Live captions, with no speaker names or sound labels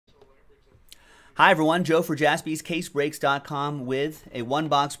Hi everyone, Joe for JaspysCaseBreaks.com with a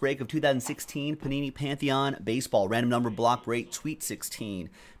one-box break of 2016 Panini Pantheon Baseball Random Number Block Break Sweet 16.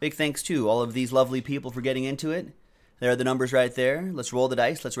 Big thanks to all of these lovely people for getting into it. There are the numbers right there. Let's roll the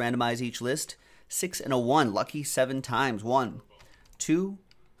dice. Let's randomize each list. 6 and a 1, lucky 7 times. 1, 2,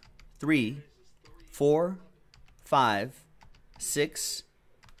 3, 4, 5, 6,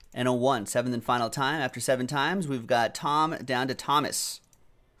 and a 1. 7th and final time. After 7 times, we've got Tom down to Thomas.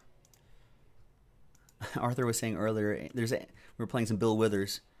 Arthur was saying earlier, we were playing some Bill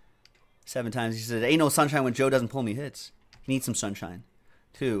Withers. 7 times. He said, ain't no sunshine when Joe doesn't pull me hits. He needs some sunshine.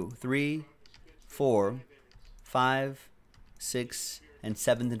 2, 3, 4, 5, 6, and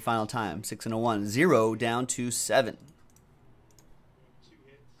 7th and final time. 6 and a 1. 0 down to 7.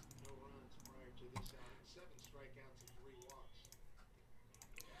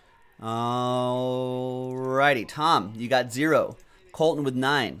 Alrighty, Tom, you got 0. Colton with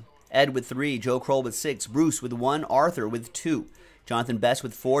 9. Ed with 3, Joe Kroll with 6, Bruce with 1, Arthur with 2, Jonathan Best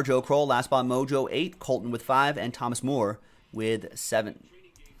with 4, Joe Kroll, Last Spot Mojo 8, Colton with 5, and Thomas Moore with 7.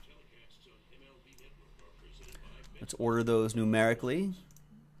 Let's order those numerically.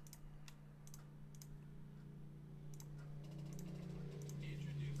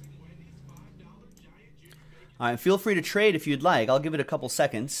 All right, feel free to trade if you'd like. I'll give it a couple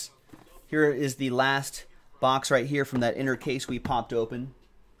seconds. Here is the last box right here from that inner case we popped open.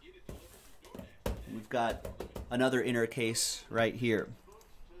 We've got another inner case right here.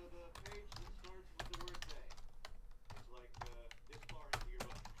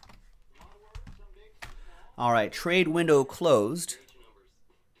 All right, trade window closed.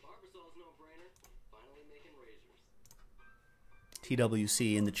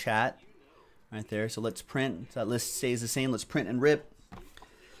 TWC in the chat right there. So let's print. That list stays the same. Let's print and rip.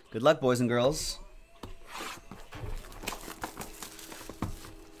 Good luck, boys and girls.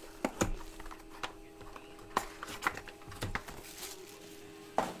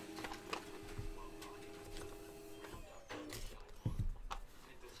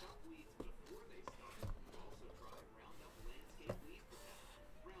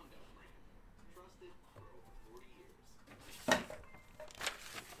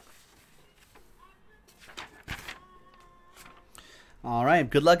 All right,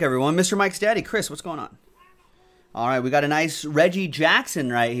 good luck, everyone. Mr. Mike's daddy, Chris, what's going on? All right, we got a nice Reggie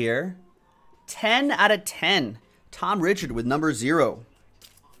Jackson right here. 10 out of 10. Tom Richard with number 0.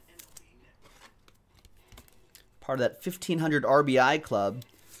 Part of that 1,500 RBI club.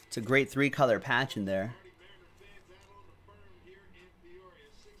 It's a great 3-color patch in there.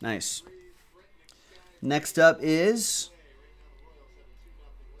 Nice. Next up is...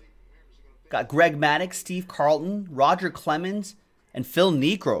 got Greg Maddux, Steve Carlton, Roger Clemens, and Phil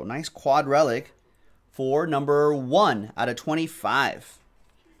Niekro. Nice quad relic for number 1 out of 25.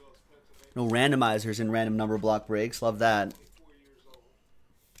 No randomizers in random number block breaks. Love that.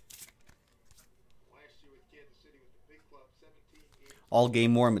 All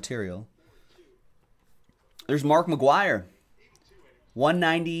game more material. There's Mark McGwire.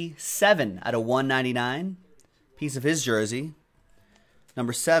 197 out of 199. Piece of his jersey.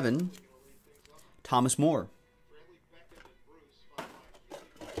 Number 7, Thomas Moore.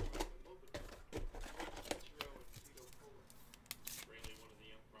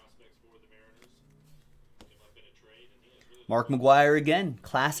 Mark McGwire again,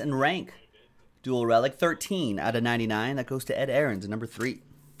 class and rank. Dual relic, 13 out of 99. That goes to Ed Aarons, number 3.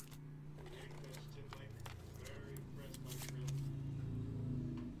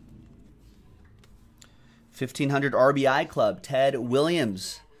 $1,500 RBI club, Ted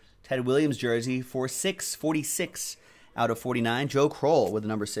Williams. Ted Williams jersey for 46 out of 49. Joe Kroll with the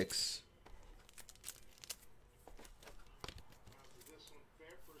number 6.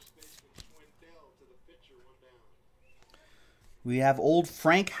 We have old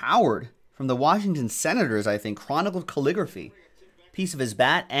Frank Howard from the Washington Senators, I think. Chronicled calligraphy. Piece of his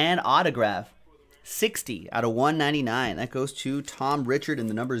bat and autograph. 60 out of 199. That goes to Tom Richard in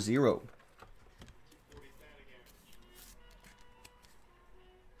the number 0.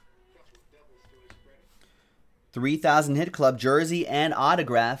 $3,000 hit club jersey and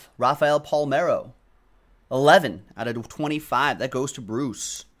autograph. Rafael Palmeiro. 11 out of 25. That goes to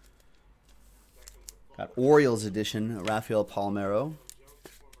Bruce. Got Orioles edition, Rafael Palmeiro.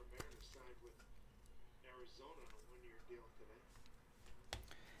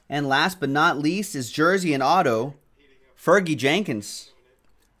 And last but not least is jersey and auto, Fergie Jenkins.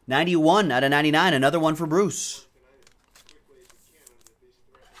 91 out of 99, another one for Bruce.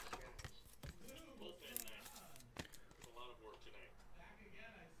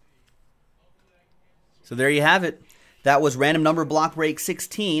 So there you have it. That was random number block break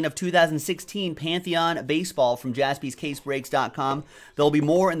 16 of 2016 Pantheon Baseball from jaspyscasebreaks.com. There'll be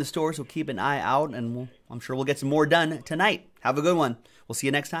more in the store, so keep an eye out, and I'm sure we'll get some more done tonight. Have a good one. We'll see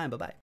you next time. Bye-bye.